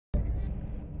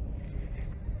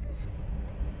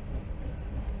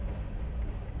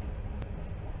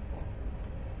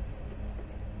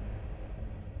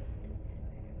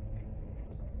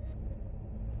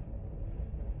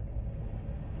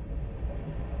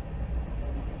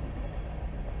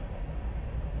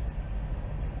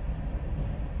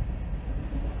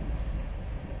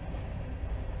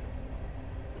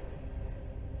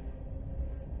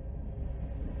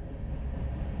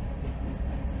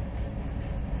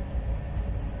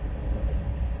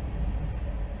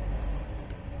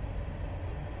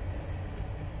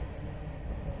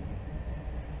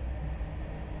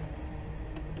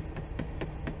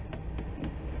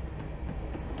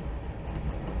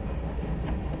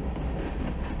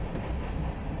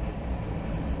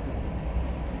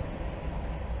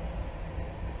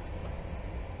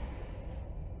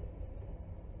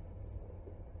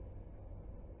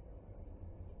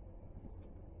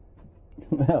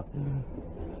Well,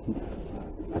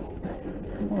 I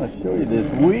want to show you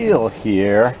this wheel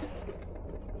here.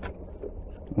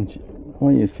 I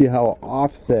want you to see how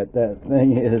offset that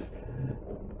thing is.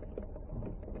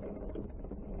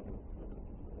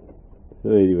 So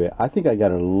anyway, I think I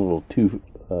got a little too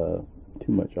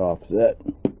much offset.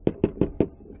 And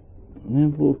then a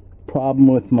little problem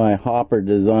with my hopper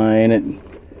design. It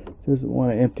doesn't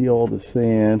want to empty all the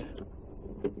sand.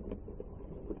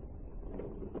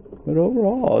 But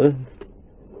overall, it's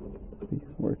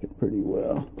working pretty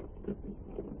well.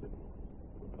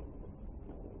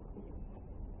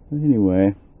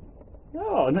 Anyway,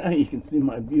 oh, now you can see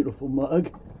my beautiful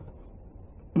mug.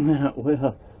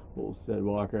 Well, old Stud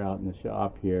Walker out in the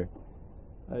shop here.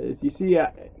 As you see,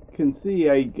 I can see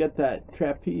I get that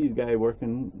trapeze guy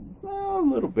working a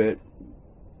little bit.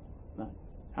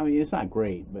 I mean, it's not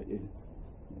great, but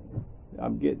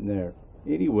I'm getting there.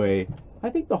 Anyway, I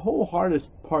think the whole hardest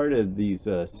part of these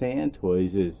sand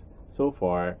toys is, so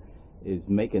far, is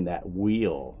making that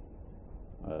wheel.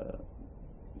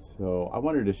 So I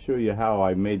wanted to show you how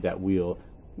I made that wheel.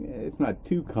 It's not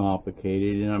too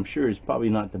complicated, and I'm sure it's probably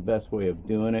not the best way of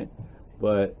doing it,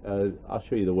 but I'll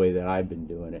show you the way that I've been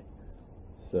doing it.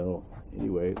 So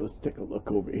anyway, let's take a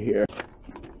look over here.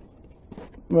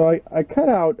 Well, I cut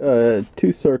out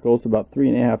 2 circles about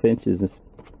 3.5 inches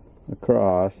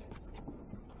across,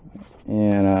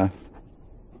 and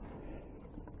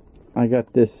I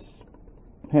got this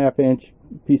 1/2 inch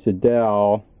piece of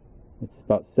dowel. It's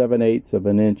about 7/8 of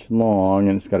an inch long,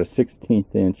 and it's got a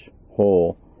 1/16 inch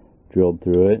hole drilled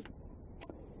through it.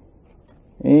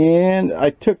 And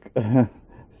I took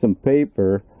some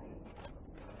paper,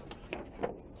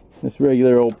 this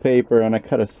regular old paper, and I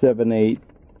cut a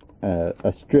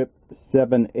a strip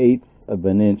 7/8 of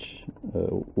an inch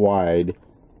wide,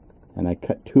 and I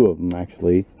cut 2 of them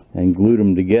actually and glued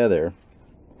them together.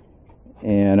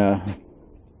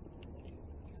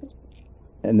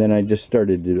 And then I just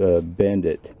started to bend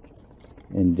it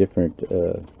in different,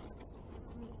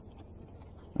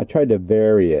 I tried to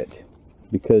vary it,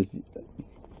 because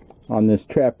on this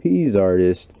Trapeze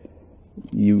Artist,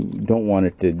 you don't want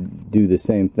it to do the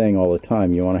same thing all the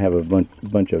time. You want to have a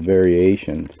bunch of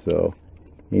variations. So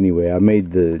anyway, I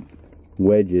made the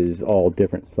wedges all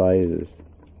different sizes,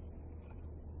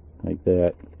 like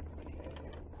that.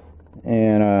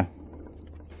 And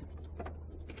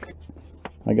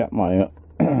I got my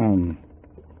let's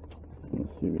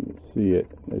see if we can see it.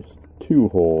 There's 2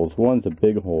 holes. One's a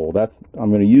big hole. I'm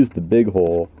going to use the big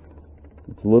hole.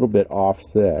 It's a little bit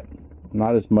offset,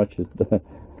 not as much as the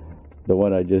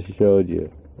one I just showed you.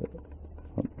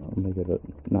 I'll make it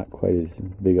not quite as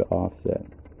big an offset.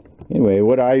 Anyway,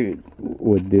 what I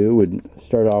would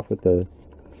start off with a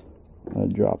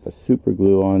drop of super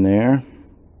glue on there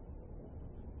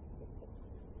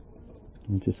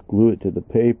and just glue it to the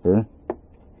paper.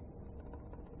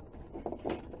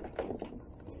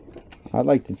 I'd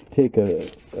like to take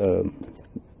a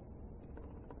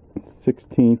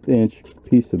 1/16 inch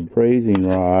piece of brazing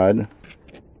rod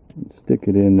and stick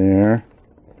it in there,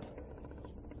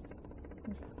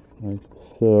 like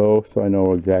so I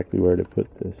know exactly where to put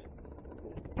this.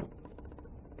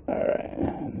 Alright,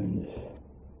 and then just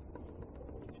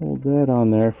hold that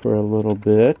on there for a little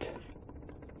bit.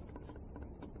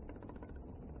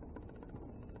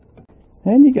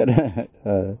 And you gotta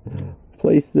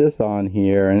place this on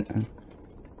here and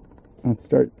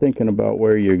start thinking about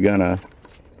where you're gonna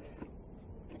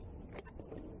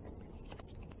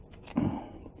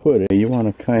put it. You want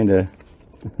to kind of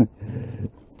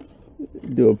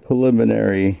do a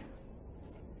preliminary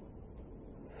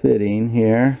fitting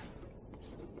here.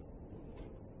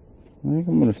 I think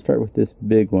I'm going to start with this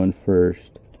big one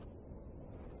first.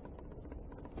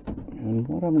 And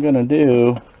what I'm going to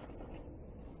do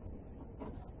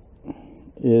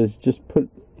is just put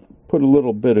a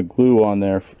little bit of glue on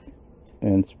there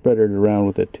and spread it around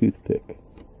with a toothpick.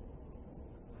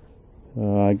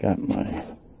 So I got my, let's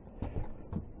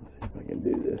see if I can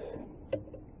do this.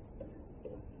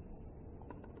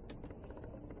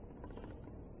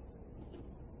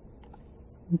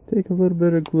 Take a little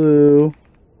bit of glue,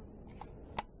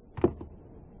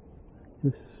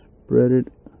 just spread it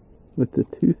with the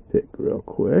toothpick real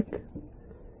quick.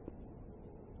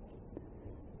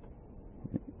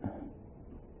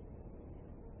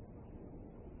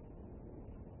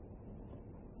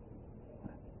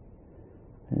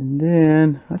 And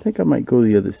then I think I might go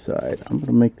the other side. I'm going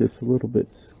to make this a little bit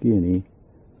skinny.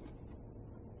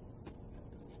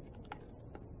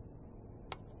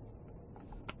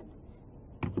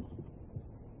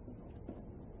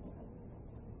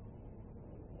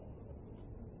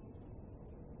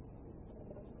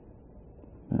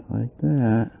 Like that.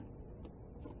 that.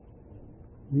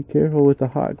 Be careful with the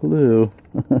hot glue.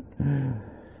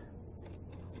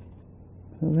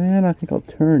 So then I think I'll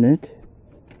turn it.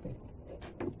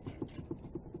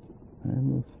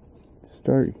 And we'll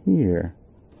start here.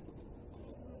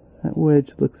 That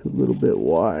wedge looks a little bit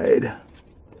wide.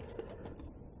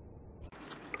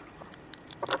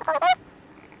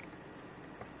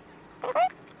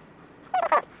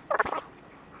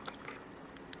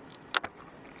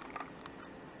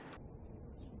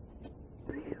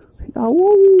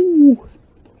 Oh,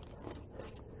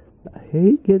 I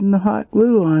hate getting the hot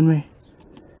glue on me.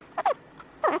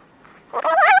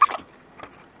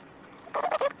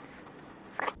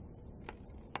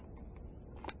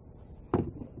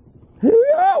 Here we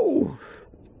go!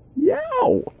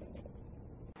 Yow!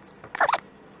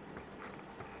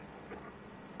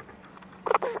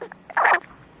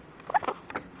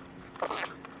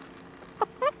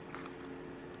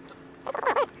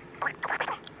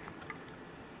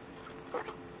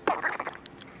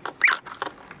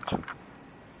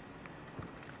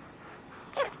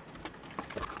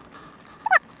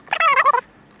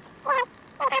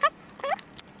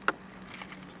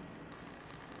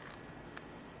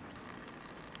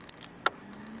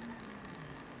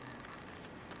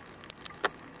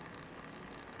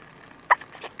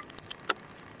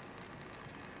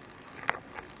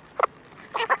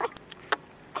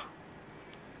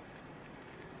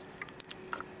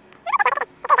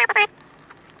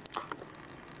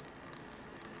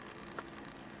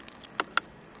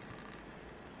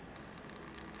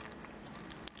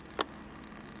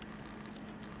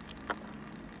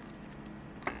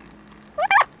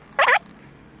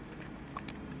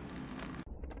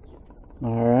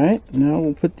 Alright, now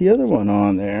we'll put the other one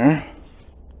on there.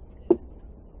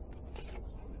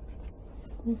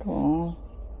 I'll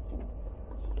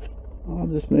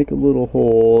just make a little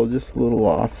hole, just a little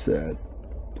offset,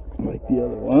 like the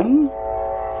other one.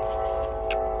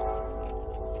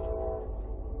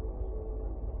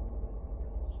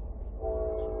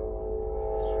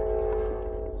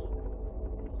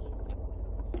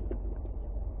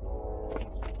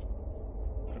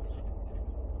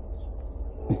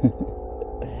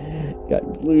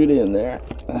 Got glued in there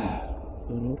a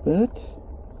little bit.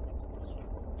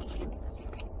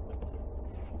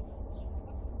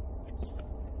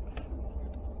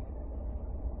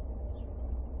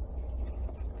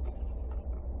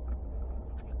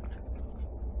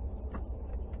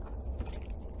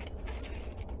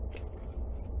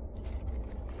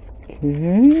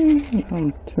 Okay,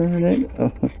 I'll turn it.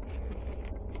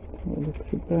 It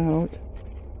looks about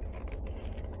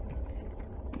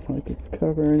like it's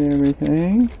covering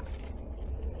everything.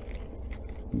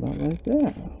 About like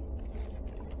that.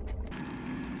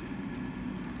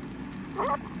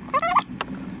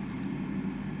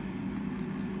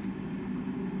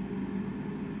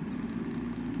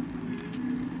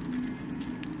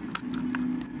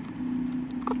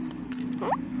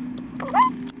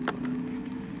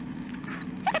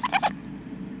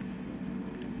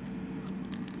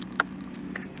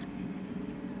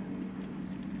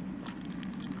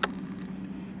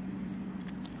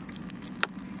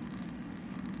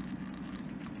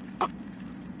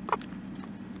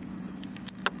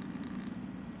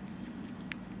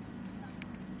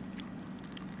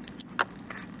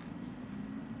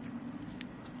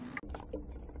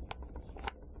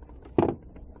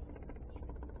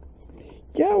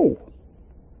 Yo!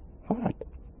 Hot.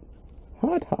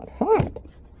 Hot, hot, hot.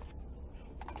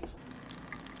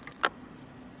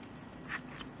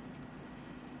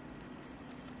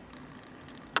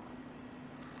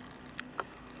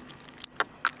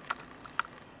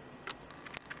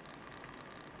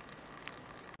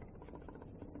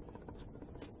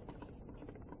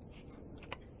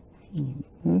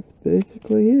 That's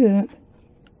basically it.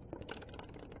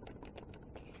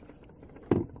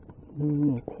 A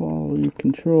little quality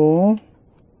control.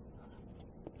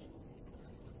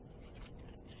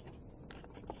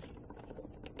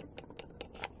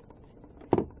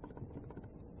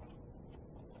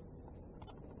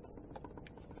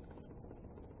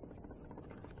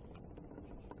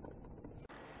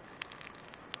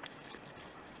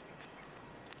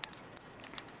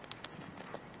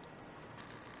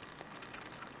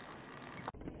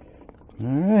 All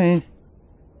right.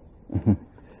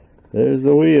 There's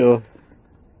the wheel.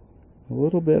 A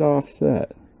little bit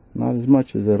offset, not as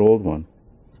much as that old one.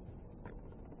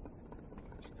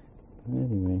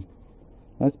 Anyway,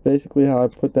 that's basically how I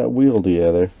put that wheel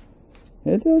together.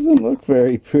 It doesn't look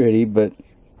very pretty, but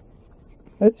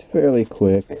it's fairly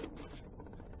quick,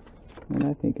 and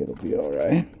I think it'll be all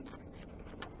right.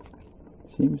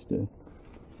 Seems to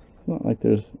not like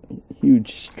there's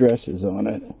huge stresses on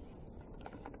it.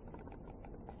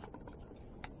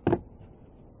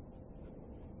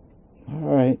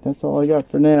 Alright, that's all I got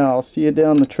for now. I'll see you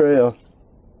down the trail.